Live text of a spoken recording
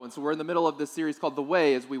And so we're in the middle of this series called The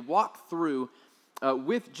Way as we walk through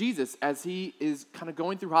with Jesus as he is kind of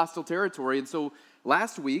going through hostile territory. And so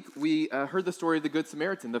last week we heard the story of the Good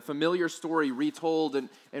Samaritan, the familiar story retold and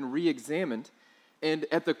re-examined. And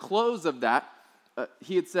at the close of that,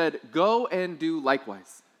 he had said, go and do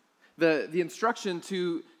likewise. The instruction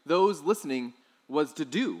to those listening was to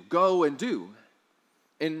do, go and do.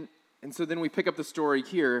 And so then we pick up the story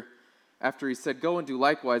here after he said, go and do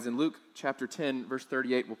likewise. In Luke chapter 10, verse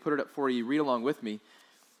 38, we'll put it up for you, read along with me. It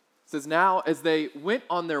says, now as they went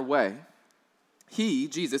on their way, he,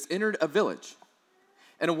 Jesus, entered a village.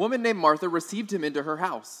 And a woman named Martha received him into her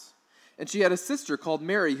house. And she had a sister called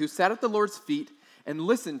Mary who sat at the Lord's feet and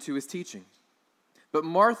listened to his teaching. But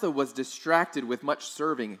Martha was distracted with much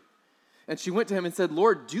serving. And she went to him and said,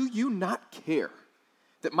 Lord, do you not care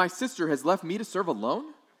that my sister has left me to serve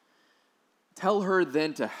alone? Tell her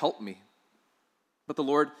then to help me. But the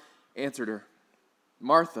Lord answered her,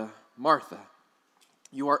 Martha, Martha,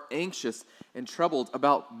 you are anxious and troubled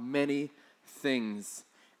about many things,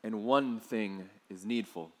 and one thing is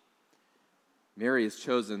needful. Mary has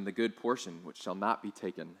chosen the good portion, which shall not be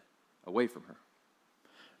taken away from her.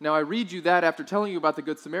 Now, I read you that after telling you about the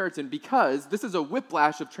Good Samaritan because this is a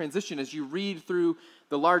whiplash of transition. As you read through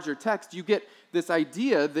the larger text, you get this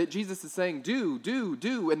idea that Jesus is saying, do, do,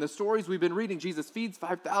 do. And the stories we've been reading, Jesus feeds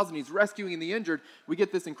 5,000, he's rescuing the injured. We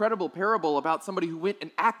get this incredible parable about somebody who went and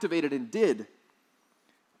activated and did.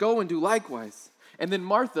 Go and do likewise. And then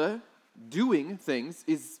Martha, doing things,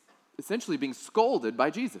 is essentially being scolded by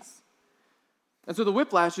Jesus. And so the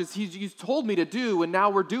whiplash is, he's told me to do, and now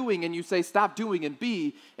we're doing, and you say, stop doing and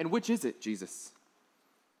be. And which is it, Jesus?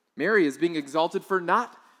 Mary is being exalted for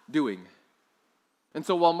not doing. And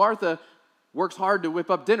so while Martha works hard to whip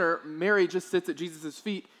up dinner, Mary just sits at Jesus'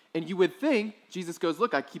 feet, and you would think, Jesus goes,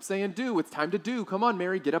 look, I keep saying do, it's time to do. Come on,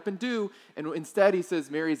 Mary, get up and do. And instead he says,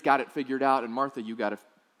 Mary's got it figured out, and Martha, you got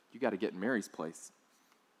to get in Mary's place.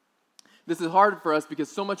 This is hard for us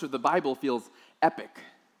because so much of the Bible feels epic.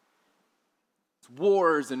 It's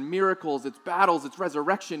wars and miracles, it's battles, it's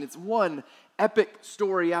resurrection. It's one epic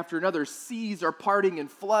story after another. Seas are parting and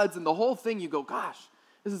floods and the whole thing. You go, gosh,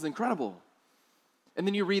 this is incredible. And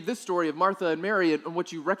then you read this story of Martha and Mary, and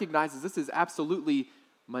what you recognize is this is absolutely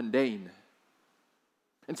mundane.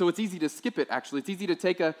 And so it's easy to skip it, actually. It's easy to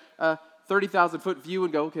take a 30,000-foot view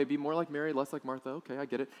and go, okay, be more like Mary, less like Martha. Okay, I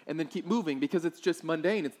get it. And then keep moving because it's just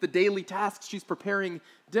mundane. It's the daily tasks. She's preparing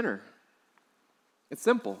dinner. It's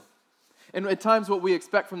simple. And at times what we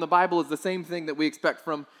expect from the Bible is the same thing that we expect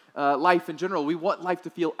from life in general. We want life to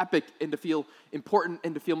feel epic and to feel important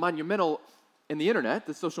and to feel monumental. And the internet,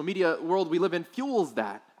 the social media world we live in, fuels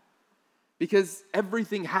that. Because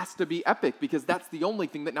everything has to be epic because that's the only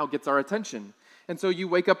thing that now gets our attention. And so you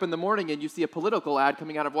wake up in the morning and you see a political ad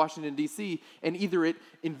coming out of Washington, D.C., and either it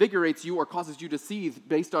invigorates you or causes you to seethe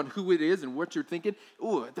based on who it is and what you're thinking.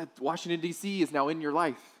 Ooh, that Washington, D.C. is now in your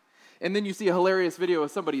life. And then you see a hilarious video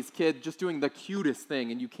of somebody's kid just doing the cutest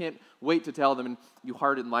thing, and you can't wait to tell them, and you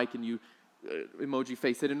heart it and like, and you emoji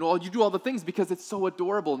face it, and you do all the things because it's so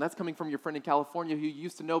adorable, and that's coming from your friend in California who you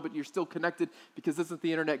used to know, but you're still connected because isn't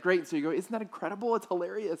the internet great? And so you go, isn't that incredible? It's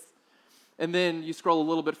hilarious. And then you scroll a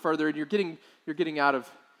little bit further, and you're getting out of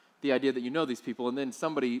the idea that you know these people, and then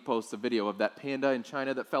somebody posts a video of that panda in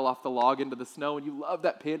China that fell off the log into the snow, and you love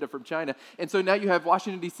that panda from China. And so now you have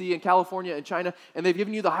Washington, D.C., and California, and China, and they've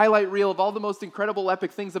given you the highlight reel of all the most incredible,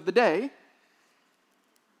 epic things of the day.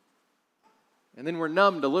 And then we're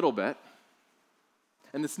numbed a little bit.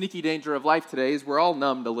 And the sneaky danger of life today is we're all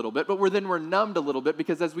numbed a little bit, but we're numbed a little bit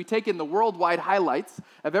because as we take in the worldwide highlights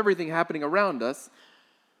of everything happening around us,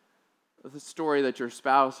 the story that your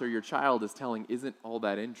spouse or your child is telling isn't all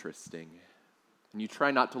that interesting. And you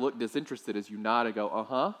try not to look disinterested as you nod and go,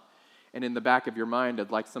 uh-huh. And in the back of your mind,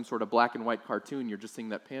 like some sort of black and white cartoon, you're just seeing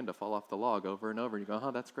that panda fall off the log over and over. And you go,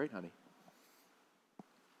 uh-huh, that's great, honey.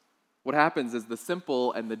 What happens is the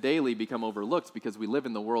simple and the daily become overlooked because we live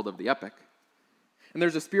in the world of the epic. And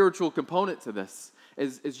there's a spiritual component to this.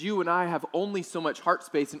 As you and I have only so much heart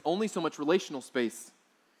space and only so much relational space,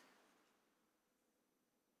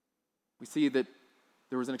 we see that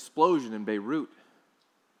there was an explosion in Beirut.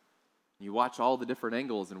 You watch all the different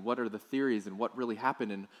angles and what are the theories and what really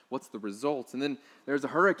happened and what's the results. And then there's a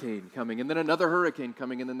hurricane coming and then another hurricane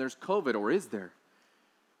coming and then there's COVID, or is there?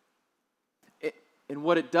 And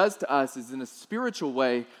what it does to us is in a spiritual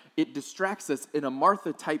way, it distracts us in a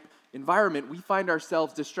Martha-type environment. We find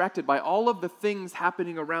ourselves distracted by all of the things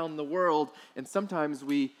happening around the world, and sometimes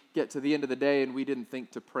we get to the end of the day and we didn't think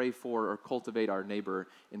to pray for or cultivate our neighbor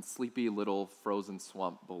in sleepy little frozen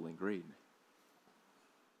swamp Bowling Green.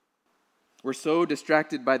 We're so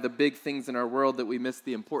distracted by the big things in our world that we miss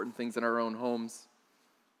the important things in our own homes.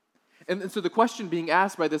 And so the question being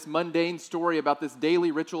asked by this mundane story about this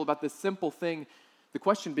daily ritual, about this simple thing, the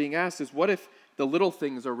question being asked is, what if the little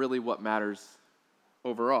things are really what matters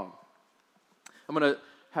overall? I'm going to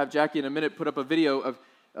have Jackie in a minute put up a video of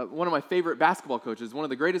one of my favorite basketball coaches, one of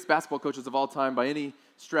the greatest basketball coaches of all time by any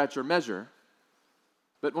stretch or measure.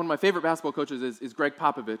 But one of my favorite basketball coaches is Greg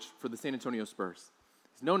Popovich for the San Antonio Spurs.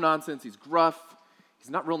 He's no nonsense, he's gruff, he's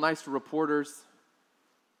not real nice to reporters.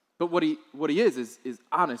 But what he is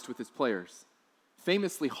honest with his players,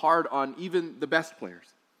 famously hard on even the best players.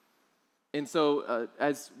 And so,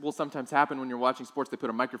 as will sometimes happen when you're watching sports, they put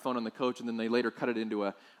a microphone on the coach and then they later cut it into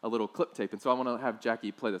a little clip tape. And so I want to have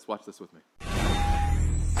Jackie play this. Watch this with me.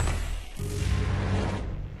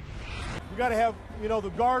 You got to have, the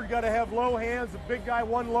guard got to have low hands, the big guy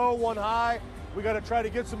one low, one high. We got to try to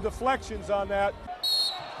get some deflections on that.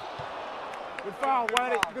 Good foul,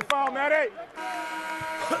 Matty. Good foul, Matty.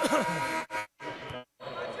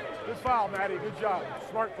 Good foul, Matty. Good job.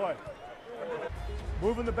 Smart play.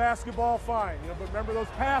 Moving the basketball fine, but remember those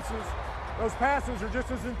passes are just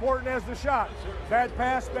as important as the shot. Bad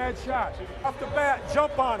pass, bad shot. Off the bat,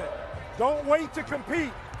 jump on it. Don't wait to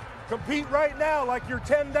compete. Compete right now like you're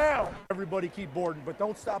 10 down. Everybody keep boarding, but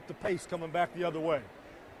don't stop the pace coming back the other way.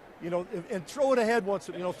 And throw it ahead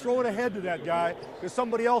throw it ahead to that guy, because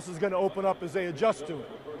somebody else is going to open up as they adjust to it.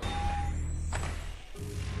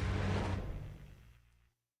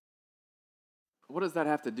 What does that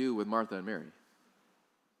have to do with Martha and Mary?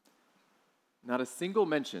 Not a single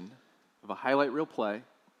mention of a highlight reel play,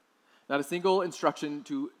 not a single instruction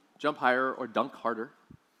to jump higher or dunk harder.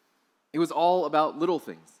 It was all about little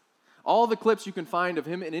things. All the clips you can find of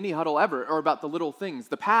him in any huddle ever are about the little things.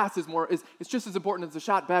 The pass is it's just as important as the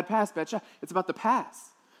shot. Bad pass, bad shot. It's about the pass.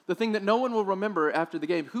 The thing that no one will remember after the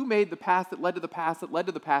game. Who made the pass that led to the pass that led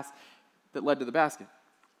to the pass that led to the basket?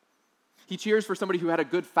 He cheers for somebody who had a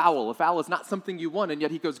good foul. A foul is not something you want, and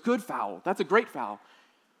yet he goes, good foul. That's a great foul.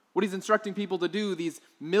 What he's instructing people to do, these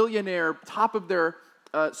millionaire, top of their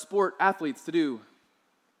sport athletes to do,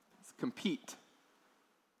 is compete,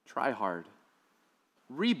 try hard,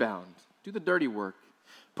 rebound, do the dirty work,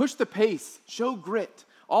 push the pace, show grit,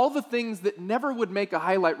 all the things that never would make a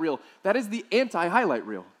highlight reel. That is the anti-highlight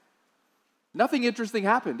reel. Nothing interesting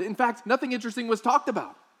happened. In fact, nothing interesting was talked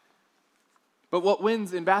about. But what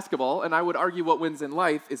wins in basketball, and I would argue what wins in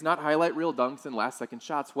life, is not highlight reel dunks and last-second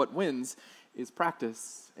shots. What wins is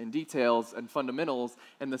practice and details and fundamentals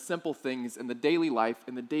and the simple things and the daily life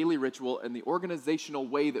and the daily ritual and the organizational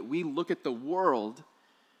way that we look at the world.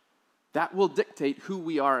 That will dictate who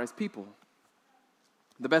we are as people.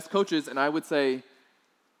 The best coaches, and I would say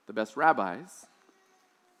the best rabbis,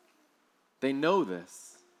 they know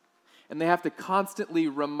this. And they have to constantly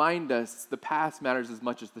remind us the pass matters as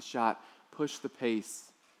much as the shot. Push the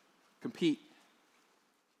pace. Compete.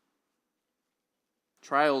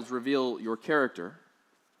 Trials reveal your character,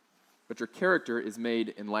 but your character is made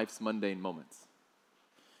in life's mundane moments.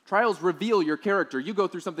 Trials reveal your character. You go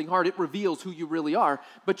through something hard, it reveals who you really are,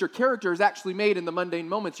 but your character is actually made in the mundane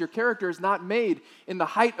moments. Your character is not made in the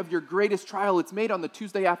height of your greatest trial. It's made on the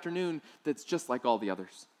Tuesday afternoon that's just like all the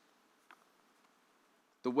others.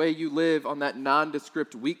 The way you live on that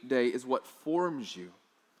nondescript weekday is what forms you.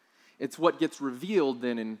 It's what gets revealed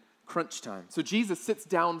then in crunch time. So Jesus sits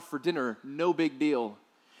down for dinner, no big deal.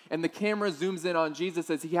 And the camera zooms in on Jesus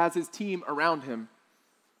as he has his team around him.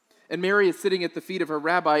 And Mary is sitting at the feet of her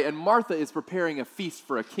rabbi, and Martha is preparing a feast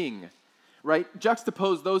for a king, right?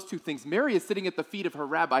 Juxtapose those two things. Mary is sitting at the feet of her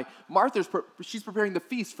rabbi. She's preparing the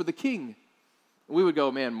feast for the king. We would go,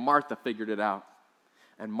 man, Martha figured it out.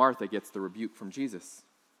 And Martha gets the rebuke from Jesus.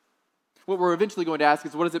 What we're eventually going to ask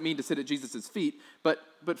is, what does it mean to sit at Jesus' feet? But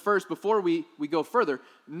first, before we go further,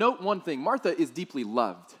 note one thing. Martha is deeply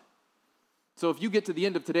loved. So if you get to the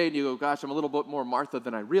end of today and you go, gosh, I'm a little bit more Martha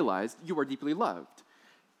than I realized, you are deeply loved.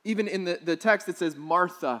 Even in the text, it says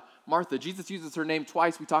Martha, Martha. Jesus uses her name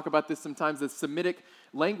twice. We talk about this sometimes, the Semitic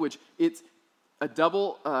language. It's a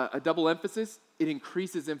double emphasis. It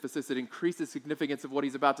increases emphasis. It increases significance of what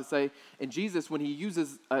he's about to say. And Jesus, when he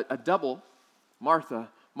uses a double, Martha,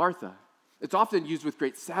 Martha, it's often used with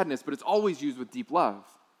great sadness, but it's always used with deep love.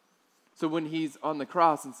 So when he's on the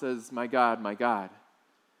cross and says, my God,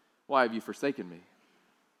 why have you forsaken me?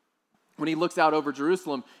 When he looks out over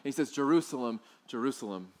Jerusalem and he says, Jerusalem,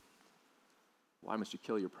 Jerusalem, why must you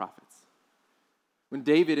kill your prophets? When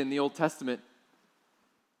David in the Old Testament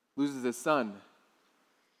loses his son,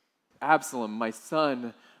 Absalom, my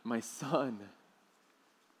son, my son.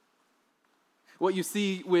 What you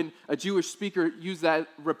see when a Jewish speaker uses that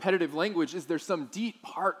repetitive language is there's some deep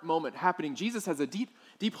heart moment happening. Jesus has a deep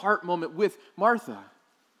heart moment with Martha.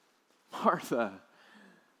 Martha.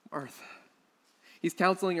 He's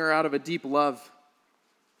counseling her out of a deep love.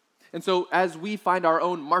 And so as we find our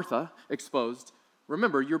own Martha exposed,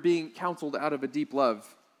 remember, you're being counseled out of a deep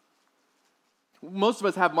love. Most of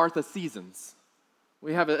us have Martha seasons.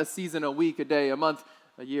 We have a season, a week, a day, a month,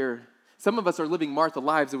 a year. Some of us are living Martha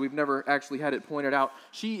lives that we've never actually had it pointed out.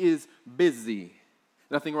 She is busy.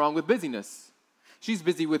 Nothing wrong with busyness. She's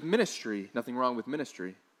busy with ministry. Nothing wrong with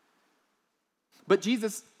ministry. But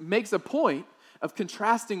Jesus makes a point of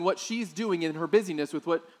contrasting what she's doing in her busyness with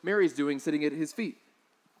what Mary's doing sitting at his feet.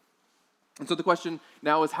 And so the question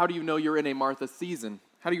now is, how do you know you're in a Martha season?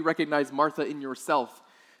 How do you recognize Martha in yourself?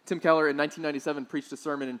 Tim Keller in 1997 preached a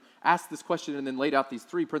sermon and asked this question and then laid out these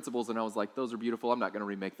 3 principles, and I was like, those are beautiful. I'm not going to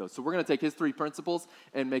remake those. So we're going to take his 3 principles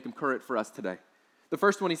and make them current for us today. The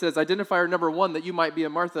first one, he says, identifier number 1 that you might be a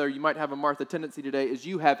Martha or you might have a Martha tendency today is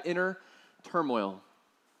you have inner turmoil.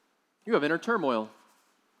 You have inner turmoil.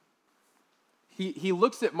 He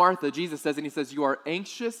looks at Martha, Jesus says, and he says, you are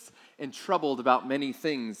anxious and troubled about many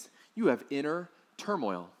things. You have inner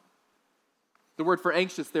turmoil. The word for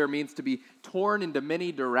anxious there means to be torn into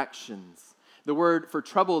many directions. The word for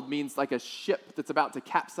troubled means like a ship that's about to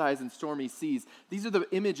capsize in stormy seas. These are the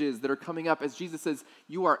images that are coming up as Jesus says,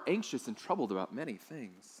 you are anxious and troubled about many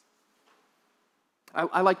things.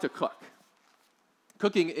 I like to cook.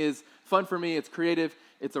 Cooking is fun for me. It's creative.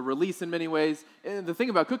 It's a release in many ways. And the thing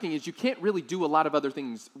about cooking is you can't really do a lot of other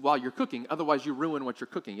things while you're cooking. Otherwise, you ruin what you're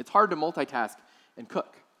cooking. It's hard to multitask and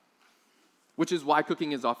cook, which is why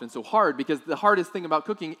cooking is often so hard, because the hardest thing about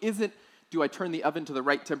cooking isn't, do I turn the oven to the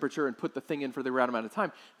right temperature and put the thing in for the right amount of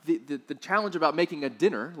time? The challenge about making a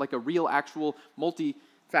dinner, like a real, actual,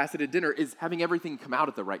 multifaceted dinner, is having everything come out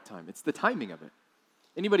at the right time. It's the timing of it.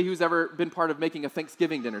 Anybody who's ever been part of making a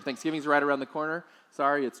Thanksgiving dinner, Thanksgiving's right around the corner.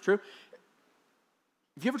 Sorry, it's true.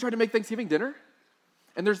 Have you ever tried to make Thanksgiving dinner?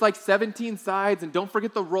 And there's like 17 sides, and don't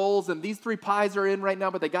forget the rolls, and these 3 pies are in right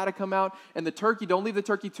now, but they got to come out. And the turkey, don't leave the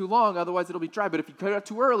turkey too long, otherwise it'll be dry. But if you cut it out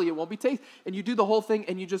too early, it won't be tasty. And you do the whole thing,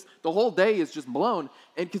 and the whole day is just blown.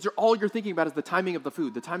 And because all you're thinking about is the timing of the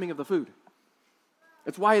food,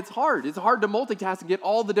 It's why it's hard. It's hard to multitask and get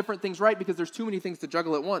all the different things right because there's too many things to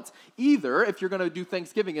juggle at once. Either, if you're going to do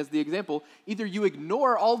Thanksgiving as the example, either you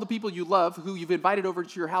ignore all the people you love who you've invited over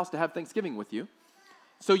to your house to have Thanksgiving with you,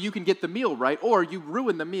 so you can get the meal right, or you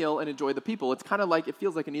ruin the meal and enjoy the people. It's kind of like, it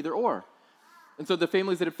feels like an either or. And so the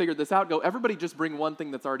families that have figured this out go, everybody just bring one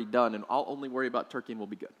thing that's already done, and I'll only worry about turkey and we'll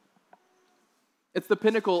be good. It's the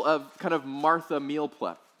pinnacle of kind of Martha meal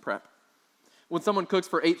prep. When someone cooks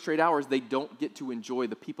for 8 straight hours, they don't get to enjoy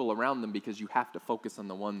the people around them because you have to focus on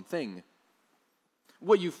the one thing.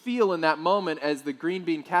 What you feel in that moment as the green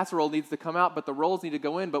bean casserole needs to come out, but the rolls need to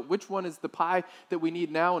go in, but which one is the pie that we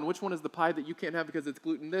need now, and which one is the pie that you can't have because it's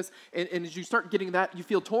gluten this? And as you start getting that, you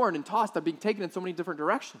feel torn and tossed by being taken in so many different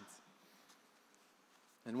directions.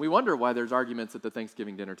 And we wonder why there's arguments at the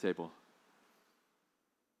Thanksgiving dinner table.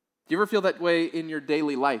 Do you ever feel that way in your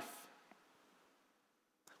daily life?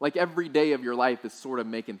 Like every day of your life is sort of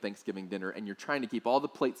making Thanksgiving dinner, and you're trying to keep all the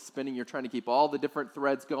plates spinning, you're trying to keep all the different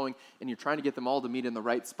threads going, and you're trying to get them all to meet in the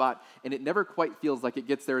right spot, and it never quite feels like it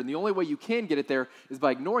gets there. And the only way you can get it there is by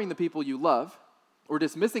ignoring the people you love or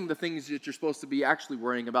dismissing the things that you're supposed to be actually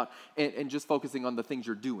worrying about and just focusing on the things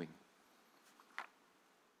you're doing.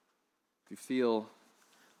 If you feel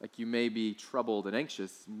like you may be troubled and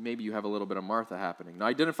anxious, maybe you have a little bit of Martha happening.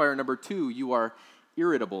 Now, identifier number 2, you are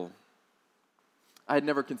irritable. I had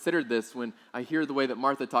never considered this. When I hear the way that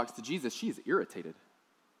Martha talks to Jesus, she is irritated.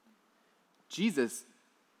 Jesus,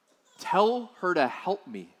 tell her to help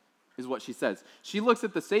me, is what she says. She looks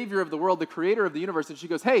at the Savior of the world, the creator of the universe, and she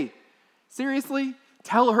goes, hey, seriously?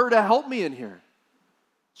 Tell her to help me in here.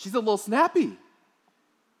 She's a little snappy.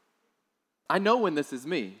 I know when this is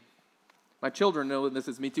me. My children know when this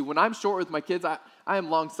is me too. When I'm short with my kids, I am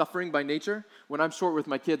long-suffering by nature. When I'm short with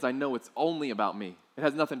my kids, I know it's only about me. It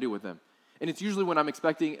has nothing to do with them. And it's usually when I'm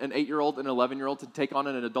expecting an 8-year-old and an 11-year-old to take on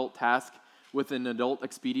an adult task with an adult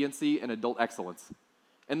expediency and adult excellence.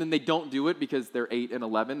 And then they don't do it because they're 8 and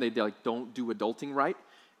 11. They don't do adulting right.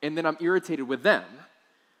 And then I'm irritated with them.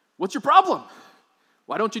 What's your problem?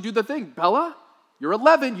 Why don't you do the thing? Bella, you're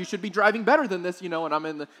 11. You should be driving better than this, and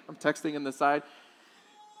I'm texting in the side.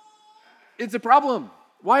 It's a problem.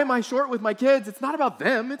 Why am I short with my kids? It's not about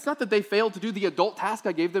them. It's not that they failed to do the adult task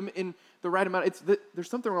I gave them in the right amount. It's that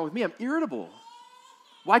there's something wrong with me. I'm irritable.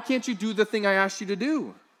 Why can't you do the thing I asked you to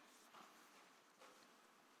do?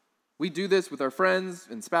 We do this with our friends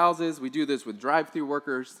and spouses. We do this with drive-through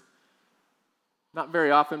workers. Not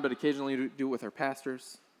very often, but occasionally we do it with our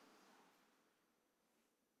pastors.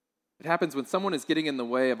 It happens when someone is getting in the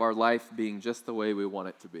way of our life being just the way we want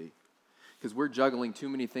it to be. Because we're juggling too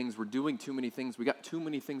many things, we're doing too many things, we got too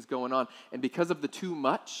many things going on. And because of the too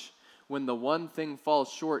much, when the one thing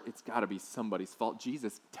falls short, it's got to be somebody's fault.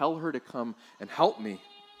 Jesus, tell her to come and help me.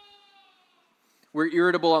 We're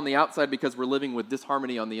irritable on the outside because we're living with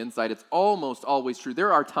disharmony on the inside. It's almost always true.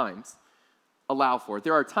 There are times, allow for it.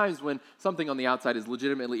 There are times when something on the outside is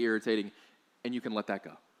legitimately irritating, and you can let that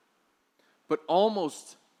go. But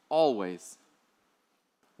almost always,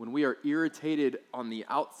 when we are irritated on the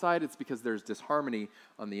outside, it's because there's disharmony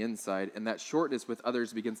on the inside, and that shortness with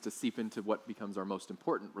others begins to seep into what becomes our most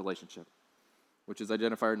important relationship, which is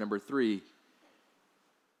identifier number 3.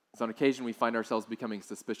 It's on occasion we find ourselves becoming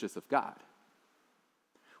suspicious of God.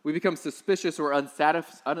 We become suspicious or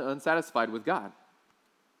unsatisfied with God.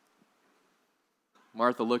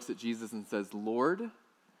 Martha looks at Jesus and says, Lord,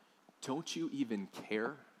 don't you even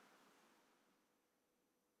care?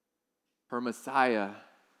 Her Messiah,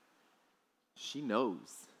 she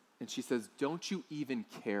knows. And she says, don't you even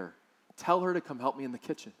care? Tell her to come help me in the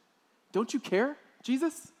kitchen. Don't you care,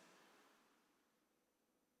 Jesus?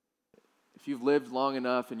 If you've lived long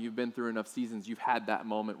enough and you've been through enough seasons, you've had that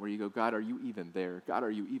moment where you go, God, are you even there? God, are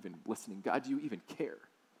you even listening? God, do you even care?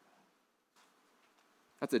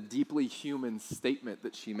 That's a deeply human statement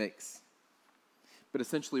that she makes. But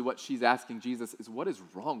essentially what she's asking Jesus is, what is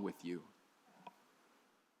wrong with you?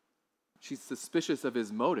 She's suspicious of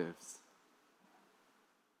his motives.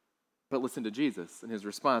 But listen to Jesus and his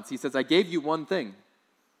response. He says, I gave you one thing.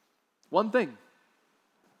 One thing.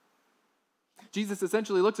 Jesus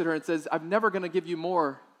essentially looks at her and says, I'm never going to give you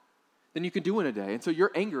more than you can do in a day. And so your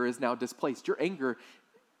anger is now displaced. Your anger,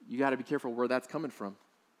 you got to be careful where that's coming from.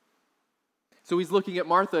 So he's looking at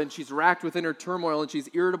Martha, and she's racked with inner turmoil, and she's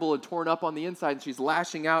irritable and torn up on the inside, and she's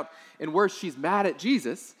lashing out. And worse, she's mad at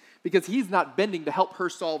Jesus because he's not bending to help her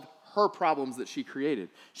solve her problems that she created.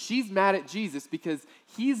 She's mad at Jesus because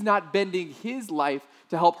he's not bending his life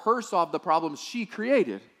to help her solve the problems she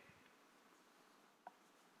created.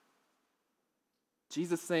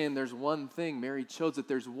 Jesus saying there's one thing. Mary chose it.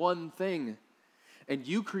 There's one thing. And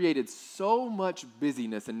you created so much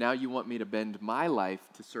busyness, and now you want me to bend my life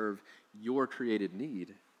to serve your created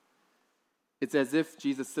need. It's as if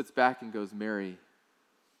Jesus sits back and goes, Mary,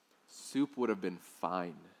 soup would have been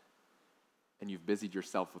fine, and you've busied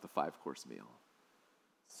yourself with a 5-course meal.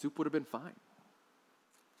 Soup would have been fine.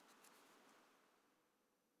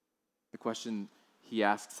 The question he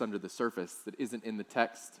asks under the surface that isn't in the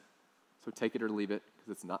text, so take it or leave it,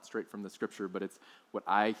 because it's not straight from the scripture, but it's what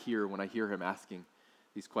I hear when I hear him asking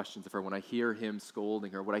these questions of her, when I hear him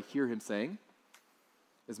scolding her, what I hear him saying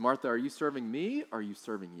is, Martha, are you serving me or are you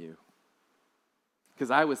serving you?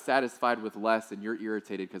 Because I was satisfied with less and you're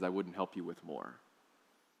irritated because I wouldn't help you with more.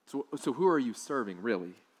 So who are you serving,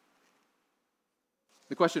 really?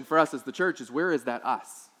 The question for us as the church is, where is that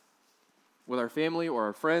us? With our family or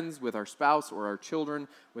our friends, with our spouse or our children,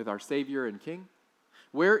 with our Savior and King?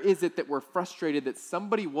 Where is it that we're frustrated that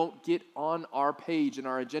somebody won't get on our page and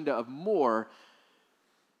our agenda of more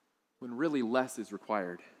when really less is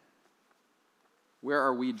required? Where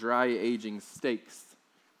are we dry aging steaks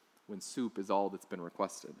when soup is all that's been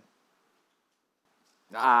requested?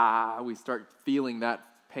 We start feeling that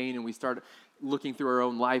pain and we start looking through our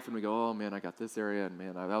own life and we go, oh man, I got this area and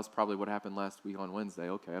man, that was probably what happened last week on Wednesday.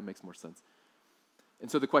 Okay, that makes more sense. And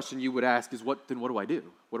so the question you would ask is, what do I do?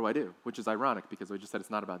 What do I do? Which is ironic because we just said it's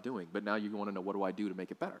not about doing, but now you want to know, what do I do to make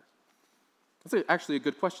it better? That's actually a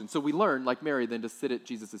good question. So we learn, like Mary, then to sit at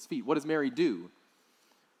Jesus' feet. What does Mary do?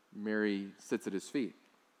 Mary sits at his feet.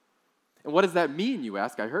 And what does that mean, you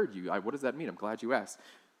ask? I heard you. What does that mean? I'm glad you asked.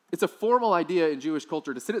 It's a formal idea in Jewish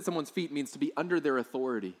culture. To sit at someone's feet means to be under their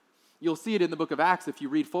authority. You'll see it in the book of Acts. If you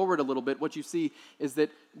read forward a little bit, what you see is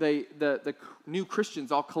that the new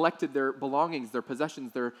Christians all collected their belongings, their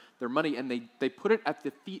possessions, their money, and they put it at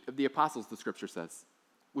the feet of the apostles, the scripture says.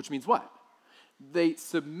 Which means what? They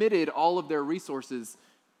submitted all of their resources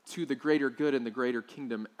to the greater good and the greater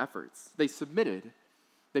kingdom efforts. They submitted.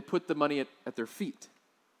 They put the money at their feet.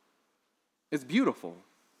 It's beautiful.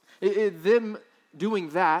 Them doing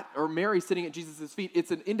that, or Mary sitting at Jesus' feet,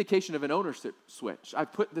 it's an indication of an ownership switch. I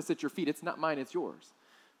put this at your feet. It's not mine, it's yours.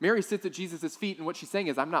 Mary sits at Jesus' feet, and what she's saying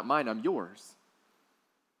is, I'm not mine, I'm yours.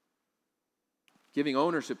 Giving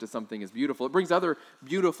ownership to something is beautiful. It brings other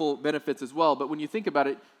beautiful benefits as well, but when you think about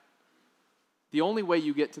it, the only way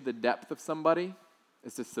you get to the depth of somebody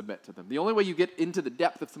is to submit to them. The only way you get into the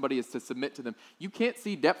depth of somebody is to submit to them. You can't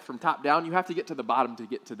see depth from top down. You have to get to the bottom to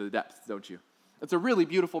get to the depths, don't you? It's a really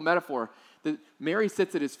beautiful metaphor that Mary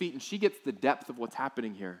sits at his feet and she gets the depth of what's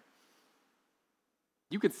happening here.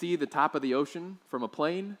 You could see the top of the ocean from a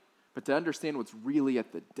plane, but to understand what's really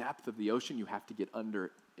at the depth of the ocean, you have to get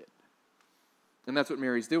under it. And that's what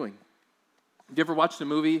Mary's doing. Have you ever watched a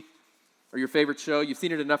movie or your favorite show? You've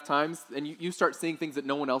seen it enough times, and you start seeing things that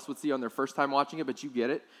no one else would see on their first time watching it, but you get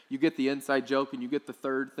it. You get the inside joke, and you get the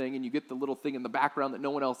third thing, and you get the little thing in the background that no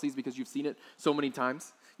one else sees because you've seen it so many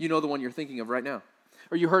times. You know the one you're thinking of right now.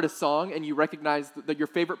 Or you heard a song, and you recognize that your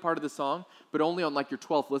favorite part of the song, but only on like your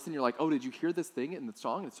 12th listen, you're like, oh, did you hear this thing in the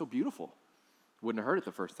song? It's so beautiful. Wouldn't have heard it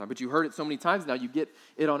the first time, but you heard it so many times now, you get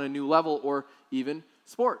it on a new level. Or even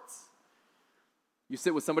sports. You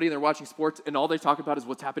sit with somebody and they're watching sports and all they talk about is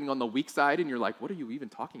what's happening on the weak side, and you're like, what are you even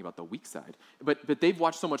talking about, the weak side? But they've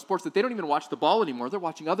watched so much sports that they don't even watch the ball anymore. They're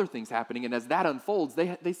watching other things happening, and as that unfolds,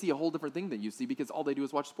 they see a whole different thing than you see because all they do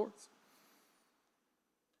is watch sports.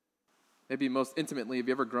 Maybe most intimately, have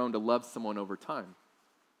you ever grown to love someone over time?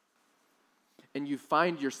 And you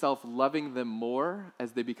find yourself loving them more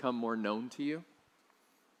as they become more known to you?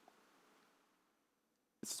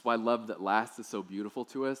 This is why love that lasts is so beautiful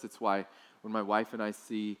to us. It's why when my wife and I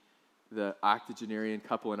see the octogenarian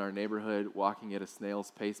couple in our neighborhood walking at a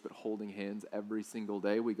snail's pace but holding hands every single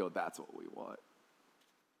day, we go, that's what we want.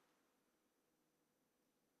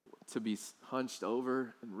 To be hunched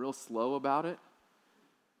over and real slow about it,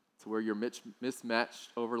 to wear your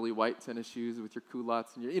mismatched overly white tennis shoes with your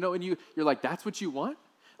culottes, and you're like, that's what you want?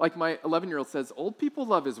 Like my 11-year-old says, old people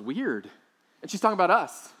love is weird. And she's talking about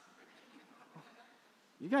us.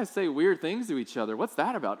 You guys say weird things to each other. What's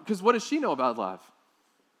that about? Because what does she know about love?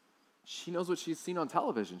 She knows what she's seen on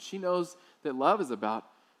television. She knows that love is about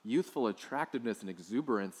youthful attractiveness and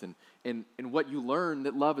exuberance. And what you learn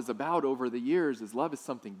that love is about over the years is love is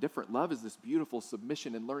something different. Love is this beautiful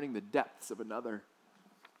submission and learning the depths of another.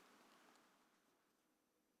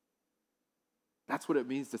 That's what it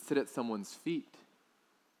means to sit at someone's feet.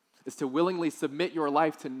 Is to willingly submit your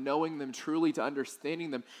life to knowing them truly, to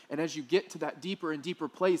understanding them. And as you get to that deeper and deeper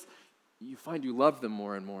place, you find you love them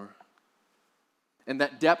more and more. And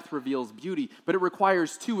that depth reveals beauty. But it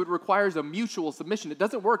requires two. It requires a mutual submission. It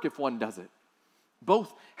doesn't work if one does it.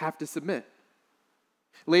 Both have to submit.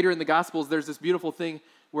 Later in the Gospels, there's this beautiful thing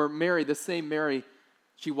where Mary, the same Mary,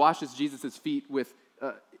 she washes Jesus' feet with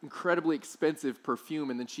incredibly expensive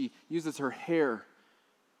perfume, and then she uses her hair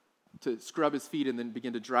to scrub his feet and then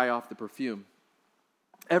begin to dry off the perfume.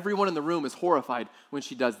 Everyone in the room is horrified when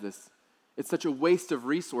she does this. It's such a waste of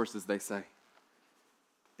resources, they say.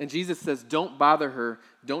 And Jesus says, don't bother her.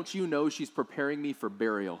 Don't you know she's preparing me for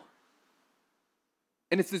burial?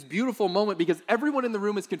 And it's this beautiful moment because everyone in the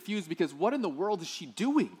room is confused because what in the world is she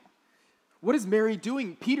doing? What is Mary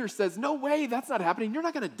doing? Peter says, no way, that's not happening. You're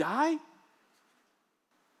not going to die.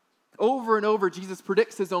 Over and over, Jesus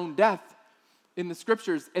predicts his own death in the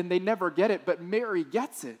scriptures, and they never get it, but Mary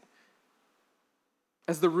gets it.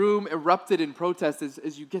 As the room erupted in protest,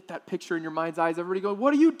 as you get that picture in your mind's eyes, everybody going,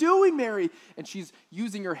 what are you doing, Mary? And she's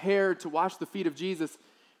using her hair to wash the feet of Jesus.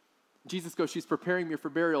 Jesus goes, she's preparing me for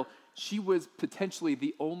burial. She was potentially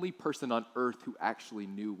the only person on earth who actually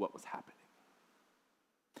knew what was happening.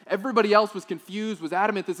 Everybody else was confused, was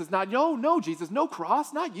adamant, this is not, no, Jesus, no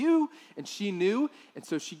cross, not you. And she knew, and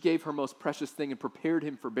so she gave her most precious thing and prepared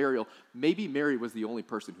him for burial. Maybe Mary was the only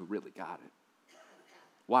person who really got it.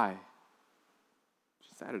 Why?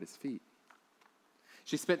 She sat at his feet.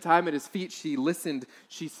 She spent time at his feet. She listened.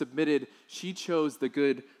 She submitted. She chose the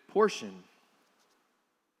good portion.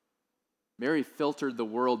 Mary filtered the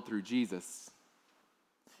world through Jesus.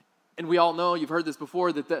 And we all know, you've heard this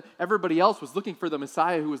before, that everybody else was looking for the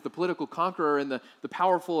Messiah who was the political conqueror and the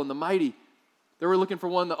powerful and the mighty. They were looking for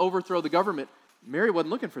one to overthrow the government. Mary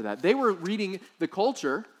wasn't looking for that. They were reading the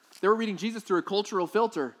culture. They were reading Jesus through a cultural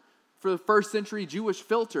filter, for the first century Jewish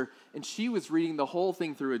filter. And she was reading the whole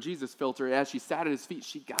thing through a Jesus filter. As she sat at his feet,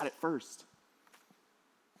 she got it first.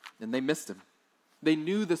 And they missed him. They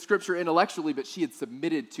knew the scripture intellectually, but she had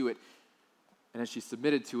submitted to it. And as she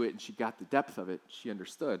submitted to it and she got the depth of it, she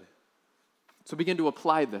understood. So begin to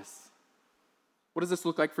apply this. What does this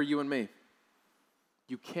look like for you and me?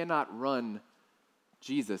 You cannot run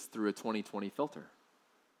Jesus through a 2020 filter.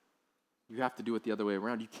 You have to do it the other way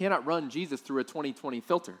around. You cannot run Jesus through a 2020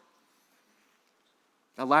 filter.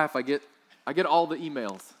 I laugh. I get all the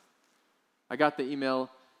emails. I got the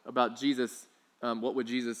email about Jesus. Would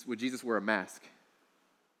Jesus wear a mask?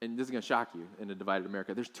 And this is going to shock you in a divided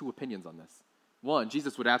America. There's two opinions on this. One,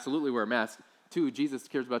 Jesus would absolutely wear a mask. Two, Jesus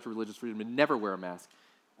cares about your religious freedom and never wear a mask.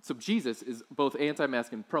 So Jesus is both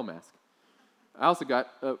anti-mask and pro-mask. I also got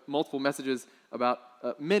multiple messages about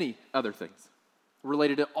many other things.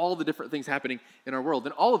 related to all the different things happening in our world.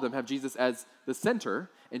 And all of them have Jesus as the center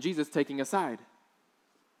and Jesus taking a side.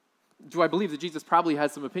 Do I believe that Jesus probably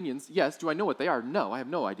has some opinions? Yes. Do I know what they are? No, I have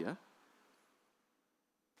no idea.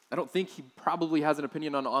 I don't think he probably has an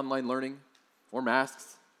opinion on online learning or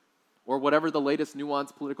masks or whatever the latest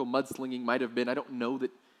nuanced political mudslinging might have been. I don't know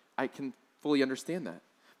that I can fully understand that.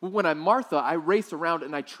 But when I'm Martha, I race around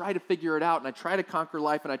and I try to figure it out and I try to conquer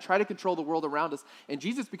life and I try to control the world around us, and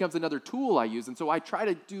Jesus becomes another tool I use. And so I try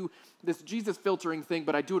to do this Jesus filtering thing,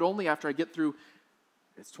 but I do it only after I get through,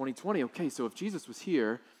 it's 2020. Okay, so if Jesus was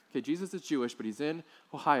here, okay, Jesus is Jewish, but he's in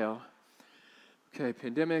Ohio. Okay,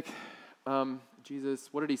 pandemic, Jesus,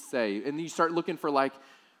 what did he say? And you start looking for like,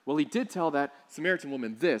 well, he did tell that Samaritan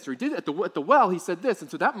woman this, or he did at the well, he said this, and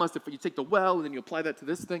so that must have, you take the well, and then you apply that to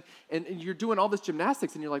this thing, and you're doing all this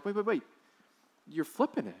gymnastics, and you're like, wait, you're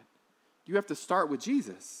flipping it. You have to start with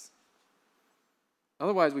Jesus.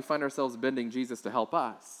 Otherwise, we find ourselves bending Jesus to help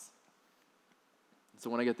us. So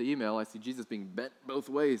when I get the email, I see Jesus being bent both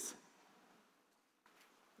ways.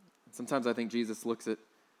 Sometimes I think Jesus looks at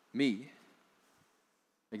me,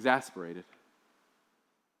 exasperated,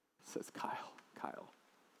 says, Kyle.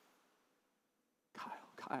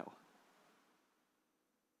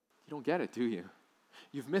 You don't get it, do you?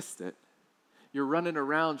 You've missed it. You're running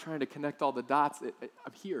around trying to connect all the dots.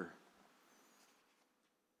 I'm here.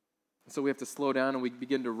 So we have to slow down and we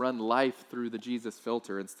begin to run life through the Jesus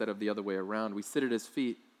filter instead of the other way around. We sit at his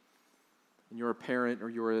feet, and you're a parent or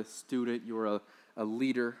you're a student, you're a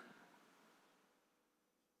leader.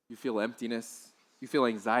 You feel emptiness. You feel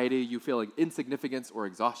anxiety. You feel insignificance or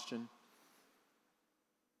exhaustion.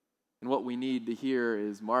 And what we need to hear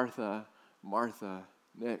is Martha, Martha,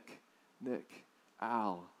 Nick,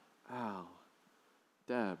 Al,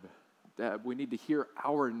 Deb. We need to hear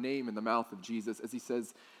our name in the mouth of Jesus as he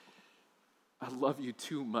says, I love you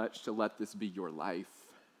too much to let this be your life.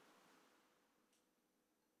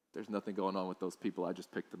 There's nothing going on with those people. I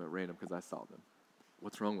just picked them at random because I saw them.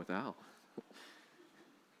 What's wrong with Al?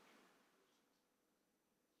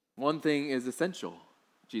 One thing is essential,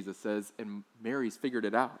 Jesus says, and Mary's figured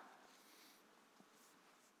it out.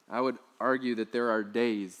 I would argue that there are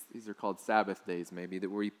days, these are called Sabbath days maybe, that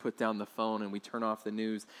where we put down the phone and we turn off the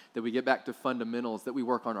news, that we get back to fundamentals, that we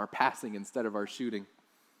work on our passing instead of our shooting.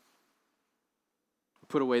 We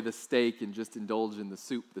put away the steak and just indulge in the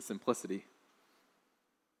soup, the simplicity.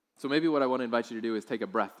 So maybe what I want to invite you to do is take a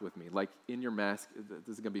breath with me, like in your mask.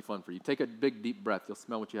 This is going to be fun for you. Take a big, deep breath. You'll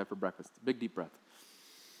smell what you have for breakfast. Big, deep breath.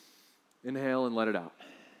 Inhale and let it out.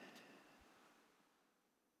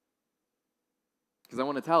 Because I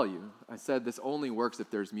want to tell you, I said this only works if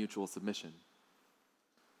there's mutual submission.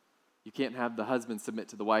 You can't have the husband submit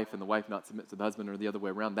to the wife and the wife not submit to the husband or the other way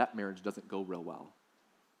around. That marriage doesn't go real well.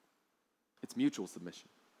 It's mutual submission.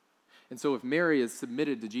 And so if Mary is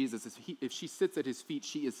submitted to Jesus, if she sits at his feet,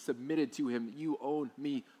 she is submitted to him. You own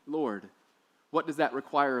me, Lord. What does that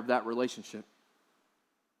require of that relationship?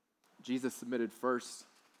 Jesus submitted first.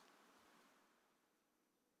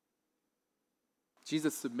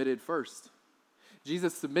 Jesus submitted first.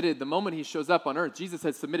 Jesus submitted the moment he shows up on earth. Jesus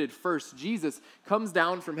has submitted first. Jesus comes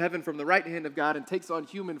down from heaven from the right hand of God and takes on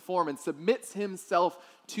human form and submits himself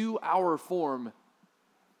to our form.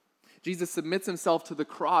 Jesus submits himself to the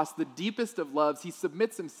cross, the deepest of loves. He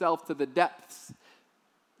submits himself to the depths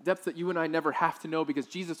that you and I never have to know because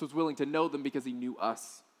Jesus was willing to know them because he knew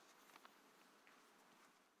us.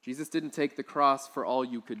 Jesus didn't take the cross for all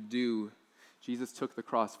you could do. Jesus took the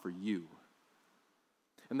cross for you.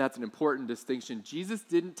 And that's an important distinction. Jesus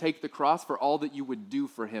didn't take the cross for all that you would do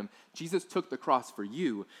for him. Jesus took the cross for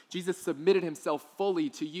you. Jesus submitted himself fully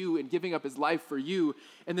to you in giving up his life for you.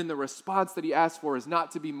 And then the response that he asked for is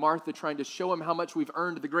not to be Martha trying to show him how much we've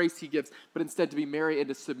earned the grace he gives, but instead to be Mary and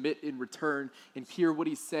to submit in return and hear what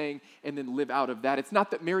he's saying and then live out of that. It's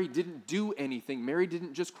not that Mary didn't do anything. Mary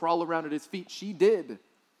didn't just crawl around at his feet. She did.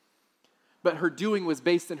 But her doing was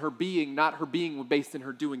based in her being, not her being was based in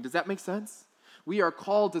her doing. Does that make sense? We are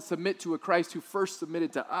called to submit to a Christ who first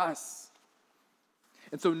submitted to us.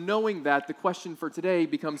 And so knowing that, the question for today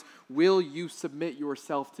becomes, will you submit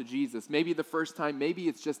yourself to Jesus? Maybe the first time, maybe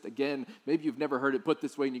it's just again, maybe you've never heard it put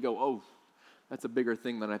this way and you go, oh, that's a bigger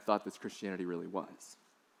thing than I thought this Christianity really was.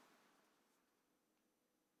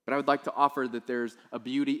 But I would like to offer that there's a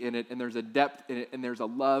beauty in it and there's a depth in it and there's a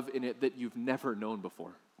love in it that you've never known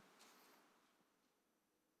before.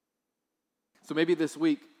 So maybe this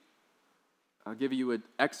week, I'll give you an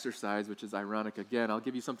exercise, which is ironic again. I'll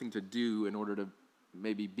give you something to do in order to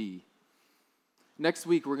maybe be. Next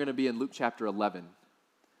week, we're going to be in Luke chapter 11.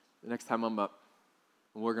 The next time I'm up,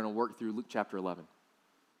 we're going to work through Luke chapter 11.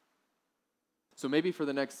 So maybe for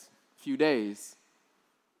the next few days,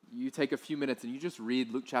 you take a few minutes and you just read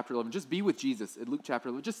Luke chapter 11. Just be with Jesus in Luke chapter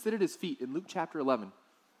 11. Just sit at his feet in Luke chapter 11.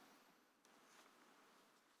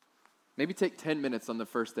 Maybe take 10 minutes on the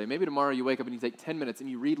first day. Maybe tomorrow you wake up and you take 10 minutes and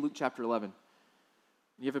you read Luke chapter 11.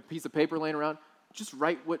 You have a piece of paper laying around. Just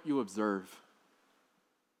write what you observe.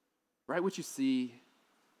 Write what you see.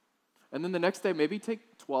 And then the next day, maybe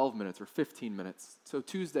take 12 minutes or 15 minutes. So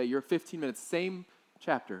Tuesday, you're 15 minutes, same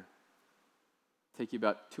chapter. Take you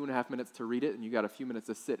about 2.5 minutes to read it, and you got a few minutes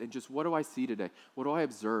to sit. And just, what do I see today? What do I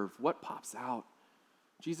observe? What pops out?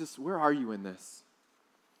 Jesus, where are you in this?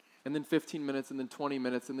 And then 15 minutes, and then 20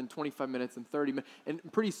 minutes, and then 25 minutes, and 30 minutes.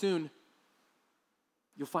 And pretty soon,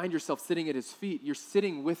 you'll find yourself sitting at his feet. You're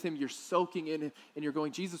sitting with him. You're soaking in him. And you're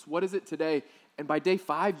going, Jesus, what is it today? And by day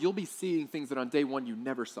 5, you'll be seeing things that on day 1 you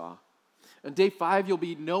never saw. On day 5, you'll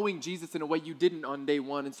be knowing Jesus in a way you didn't on day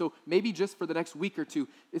 1. And so maybe just for the next week or two,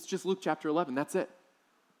 it's just Luke chapter 11. That's it.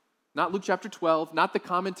 Not Luke chapter 12. Not the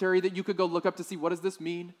commentary that you could go look up to see what does this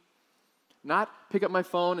mean. Not pick up my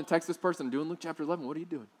phone and text this person, I'm doing Luke chapter 11. What are you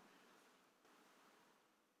doing?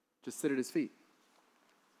 Just sit at his feet.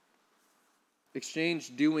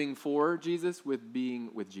 Exchange doing for Jesus with being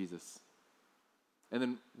with Jesus. And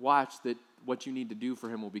then watch that what you need to do for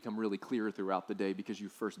him will become really clear throughout the day because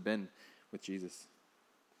you've first been with Jesus.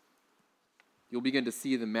 You'll begin to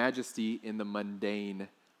see the majesty in the mundane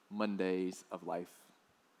Mondays of life.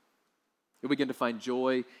 You'll begin to find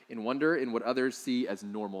joy and wonder in what others see as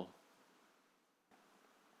normal.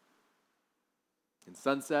 In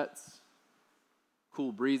sunsets,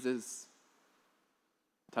 cool breezes,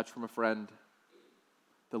 touch from a friend.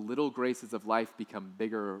 The little graces of life become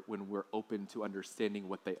bigger when we're open to understanding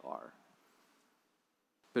what they are.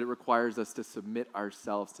 But it requires us to submit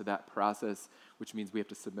ourselves to that process, which means we have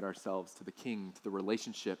to submit ourselves to the King, to the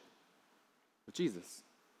relationship with Jesus.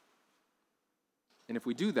 And if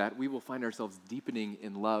we do that, we will find ourselves deepening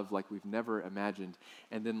in love like we've never imagined.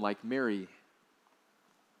 And then like Mary,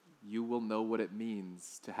 you will know what it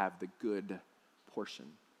means to have the good portion.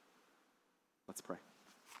 Let's pray.